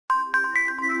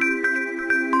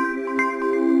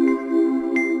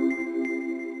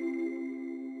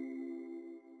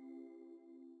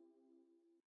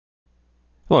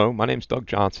Hello, my name is Doug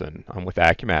Johnson. I'm with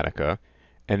Acumatica,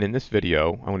 and in this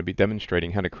video I'm going to be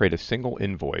demonstrating how to create a single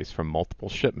invoice from multiple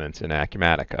shipments in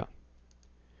Acumatica.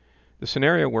 The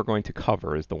scenario we're going to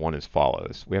cover is the one as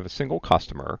follows. We have a single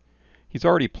customer. He's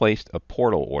already placed a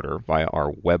portal order via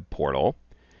our web portal,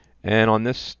 and on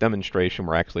this demonstration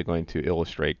we're actually going to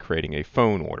illustrate creating a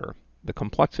phone order. The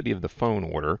complexity of the phone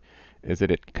order is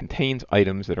that it contains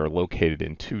items that are located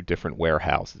in two different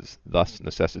warehouses, thus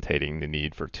necessitating the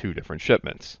need for two different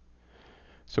shipments.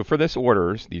 So for these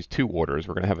two orders,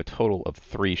 we're going to have a total of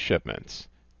 3 shipments,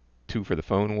 2 for the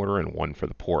phone order and 1 for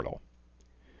the portal.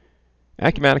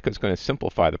 Acumatica is going to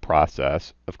simplify the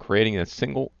process of creating a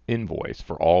single invoice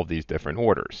for all of these different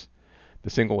orders. The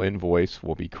single invoice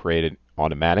will be created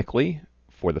automatically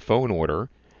for the phone order,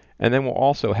 and then we'll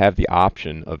also have the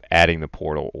option of adding the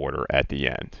portal order at the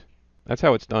end. That's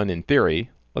how it's done in theory.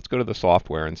 Let's go to the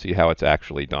software and see how it's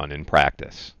actually done in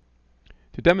practice.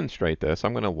 To demonstrate this,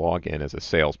 I'm going to log in as a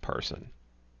salesperson.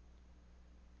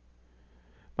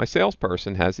 My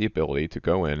salesperson has the ability to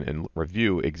go in and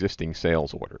review existing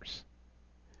sales orders.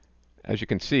 As you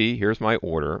can see, here's my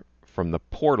order from the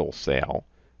portal sale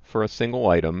for a single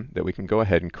item that we can go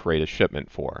ahead and create a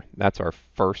shipment for. That's our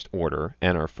first order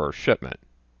and our first shipment.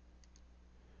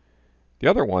 The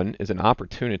other one is an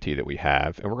opportunity that we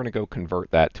have, and we're going to go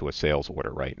convert that to a sales order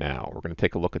right now. We're going to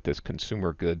take a look at this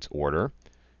consumer goods order.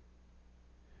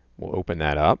 We'll open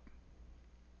that up.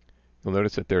 You'll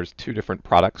notice that there's 2 different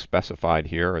products specified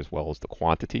here as well as the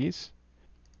quantities.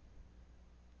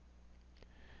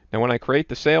 Now when I create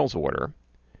the sales order,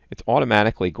 it's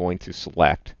automatically going to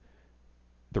select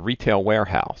the retail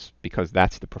warehouse because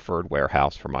that's the preferred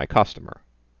warehouse for my customer.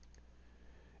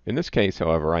 In this case,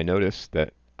 however, I notice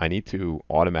that I need to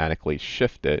automatically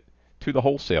shift it to the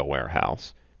wholesale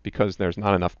warehouse because there's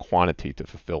not enough quantity to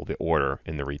fulfill the order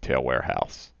in the retail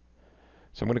warehouse.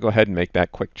 So I'm going to go ahead and make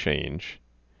that quick change.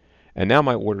 And now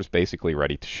my order is basically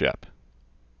ready to ship.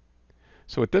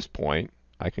 So at this point,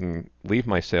 I can leave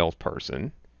my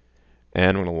salesperson and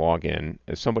I'm going to log in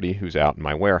as somebody who's out in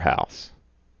my warehouse.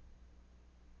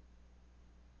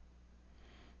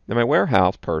 Now my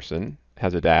warehouse person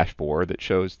has a dashboard that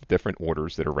shows the different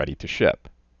orders that are ready to ship.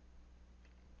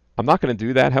 I'm not going to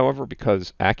do that, however,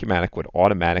 because Acumatica would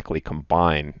automatically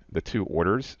combine the 2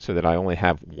 orders so that I only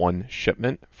have 1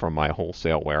 shipment from my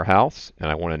wholesale warehouse, and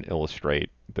I want to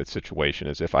illustrate the situation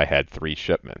as if I had 3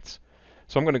 shipments.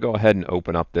 So I'm going to go ahead and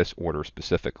open up this order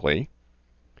specifically,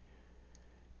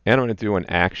 and I'm going to do an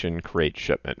action create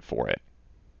shipment for it.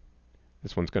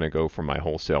 This one's going to go from my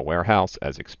wholesale warehouse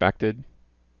as expected,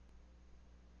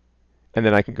 and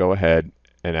then I can go ahead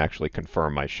and actually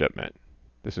confirm my shipment.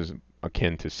 This is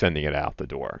akin to sending it out the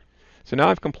door. So now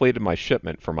I've completed my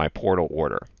shipment for my portal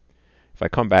order. If I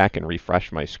come back and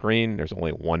refresh my screen, there's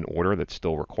only 1 order that's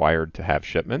still required to have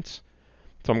shipments.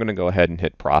 So I'm going to go ahead and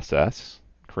hit process,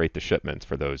 create the shipments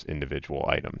for those individual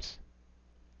items.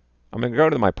 I'm going to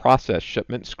go to my process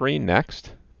shipment screen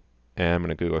next, and I'm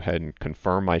going to go ahead and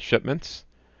confirm my shipments.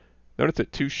 Notice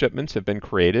that 2 shipments have been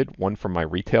created, 1 from my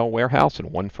retail warehouse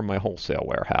and 1 from my wholesale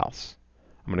warehouse.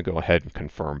 I'm going to go ahead and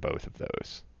confirm both of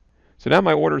those. So now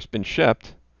my order's been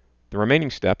shipped. The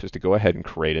remaining step is to go ahead and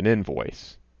create an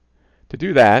invoice. To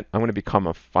do that, I'm going to become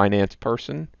a finance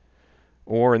person,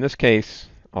 or in this case,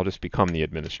 I'll just become the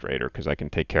administrator because I can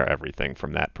take care of everything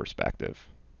from that perspective.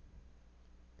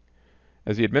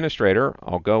 As the administrator,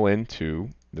 I'll go into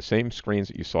the same screens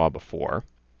that you saw before,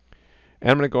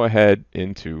 and I'm going to go ahead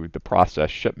into the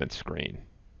process shipment screen.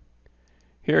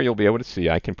 Here you'll be able to see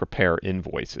I can prepare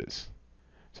invoices.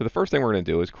 So the first thing we're going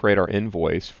to do is create our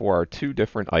invoice for our 2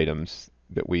 different items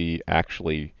that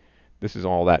this is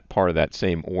all that part of that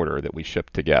same order that we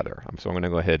shipped together. So I'm going to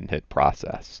go ahead and hit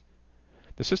process.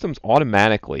 The system's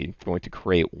automatically going to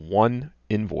create 1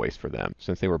 invoice for them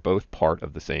since they were both part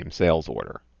of the same sales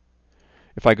order.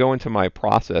 If I go into my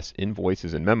process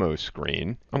invoices and memos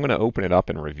screen, I'm going to open it up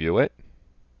and review it.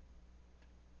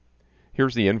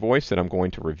 Here's the invoice that I'm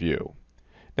going to review.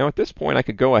 Now at this point I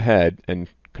could go ahead and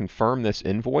confirm this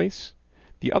invoice.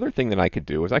 The other thing that I could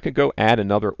do is I could go add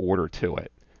another order to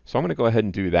it. So I'm going to go ahead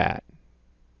and do that.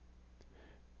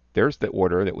 There's the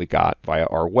order that we got via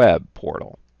our web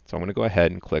portal. So I'm going to go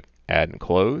ahead and click Add and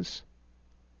Close.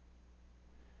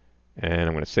 And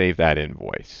I'm going to save that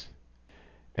invoice.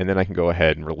 And then I can go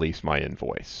ahead and release my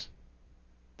invoice.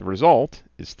 The result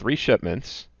is 3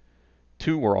 shipments.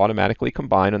 2 were automatically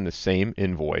combined on the same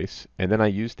invoice, and then I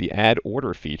used the Add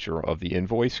Order feature of the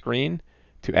invoice screen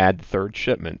to add the 3rd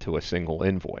shipment to a single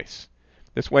invoice.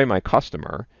 This way my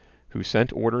customer, who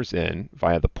sent orders in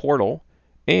via the portal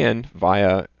and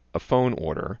via a phone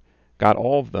order, got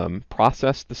all of them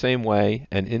processed the same way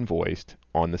and invoiced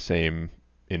on the same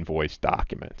invoice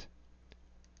document.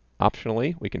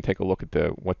 Optionally, we can take a look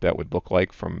at what that would look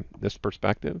like from this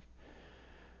perspective.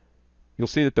 You'll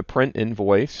see that the print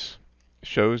invoice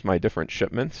shows my different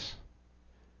shipments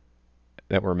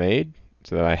that were made,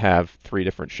 so that I have 3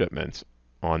 different shipments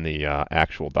on the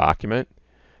actual document.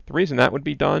 The reason that would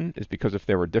be done is because if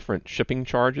there were different shipping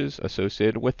charges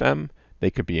associated with them,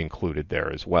 they could be included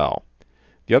there as well.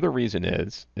 The other reason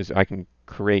is I can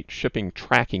create shipping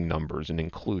tracking numbers and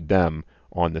include them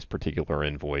on this particular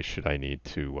invoice should I need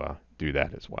to do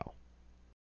that as well.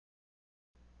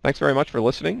 Thanks very much for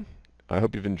listening. I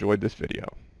hope you've enjoyed this video.